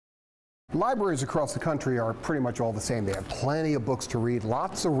Libraries across the country are pretty much all the same. They have plenty of books to read,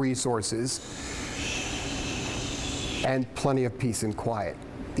 lots of resources, and plenty of peace and quiet.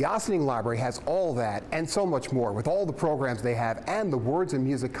 The Ossining Library has all that and so much more, with all the programs they have and the Words and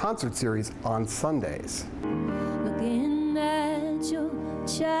Music concert series on Sundays. Looking at your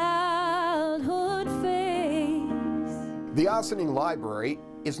childhood face. The Ossining Library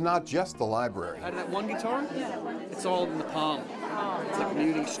is not just the library. Out of that one guitar, it's all in the palm. It's like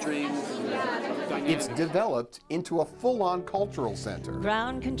muting strings and dynamic. It's developed into a full-on cultural center.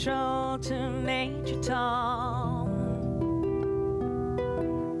 Ground control to Major Tom.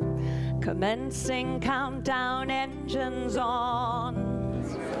 Commencing countdown, engines on.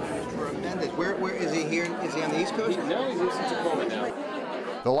 Where is he here? Is he on the East Coast? No, he's in Tacoma now.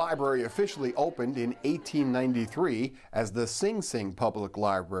 The library officially opened in 1893 as the Sing Sing Public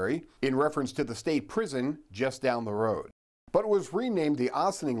Library in reference to the state prison just down the road. But it was renamed the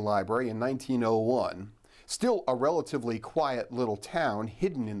Ossining Library in 1901. Still a relatively quiet little town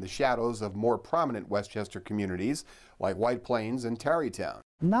hidden in the shadows of more prominent Westchester communities like White Plains and Tarrytown.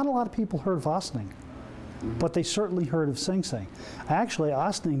 Not a lot of people heard of Ossining, but they certainly heard of Sing Sing. Actually,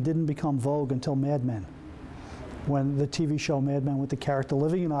 Ossining didn't become vogue until Mad Men, when the TV show Mad Men with the character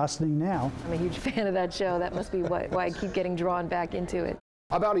living in Ossining now. I'm a huge fan of that show. That must be why I keep getting drawn back into it.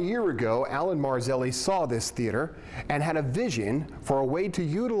 About a year ago, Alan Marzelli saw this theater and had a vision for a way to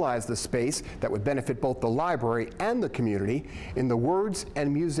utilize the space that would benefit both the library and the community in the Words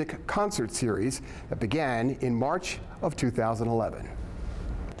and Music concert series that began in March of 2011.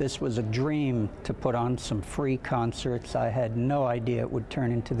 This was a dream to put on some free concerts. I had no idea it would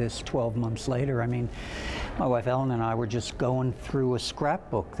turn into this 12 months later. I mean, my wife Ellen and I were just going through a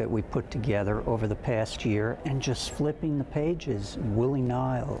scrapbook that we put together over the past year and just flipping the pages. Willie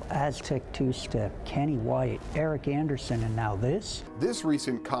Nile, Aztec Two-Step, Kenny White, Eric Anderson, and now this. This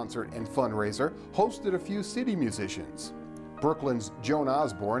recent concert and fundraiser hosted a few city musicians. Brooklyn's Joan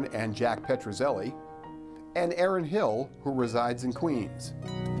Osborne and Jack Petruzzelli, and Erin Hill, who resides in Queens.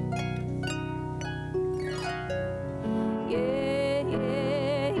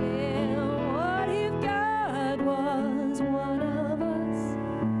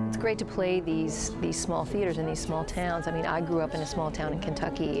 Great to play these small theaters in these small towns. I mean, I grew up in a small town in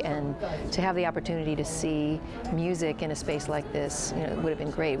Kentucky, and to have the opportunity to see music in a space like this, you know, would have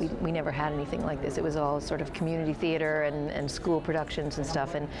been great. We never had anything like this. It was all sort of community theater and school productions and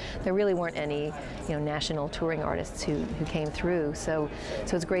stuff, and there really weren't any, you know, national touring artists who came through. So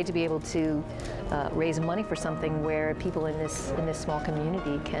it's great to be able to raise money for something where people in this small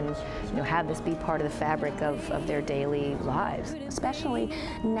community can, you know, have this be part of the fabric of their daily lives. Especially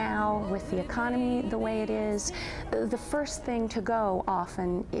now with the economy the way it is, the first thing to go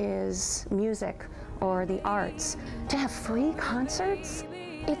often is music or the arts. To have free concerts,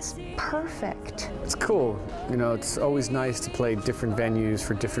 it's perfect. It's cool. You know, it's always nice to play different venues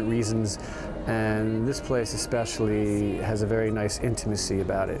for different reasons, and this place especially has a very nice intimacy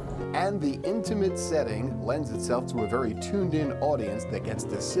about it. And the intimate setting lends itself to a very tuned-in audience that gets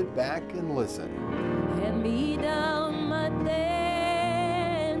to sit back and listen. Hand me down my dancing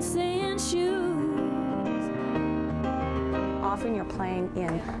shoes. Often you're playing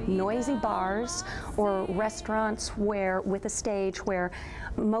in noisy bars or restaurants where, with a stage where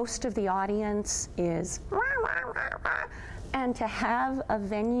most of the audience is and to have a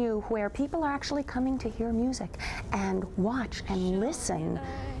venue where people are actually coming to hear music and watch and listen,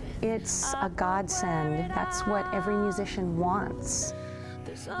 it's a godsend. That's what every musician wants.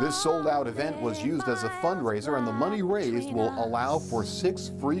 This sold-out event was used as a fundraiser, and the money raised will allow for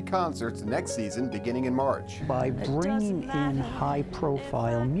 6 free concerts next season beginning in March. By bringing in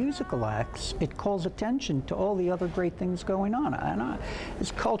high-profile musical acts, it calls attention to all the other great things going on. And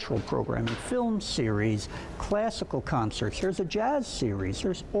there's cultural programming, film series, classical concerts, there's a jazz series,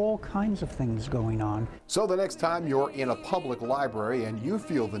 there's all kinds of things going on. So the next time you're in a public library and you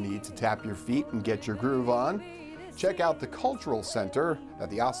feel the need to tap your feet and get your groove on, check out the cultural center that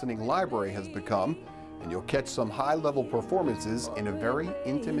the Ossining Library has become, and you'll catch some high-level performances in a very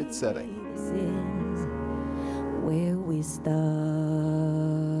intimate setting. This is where we start.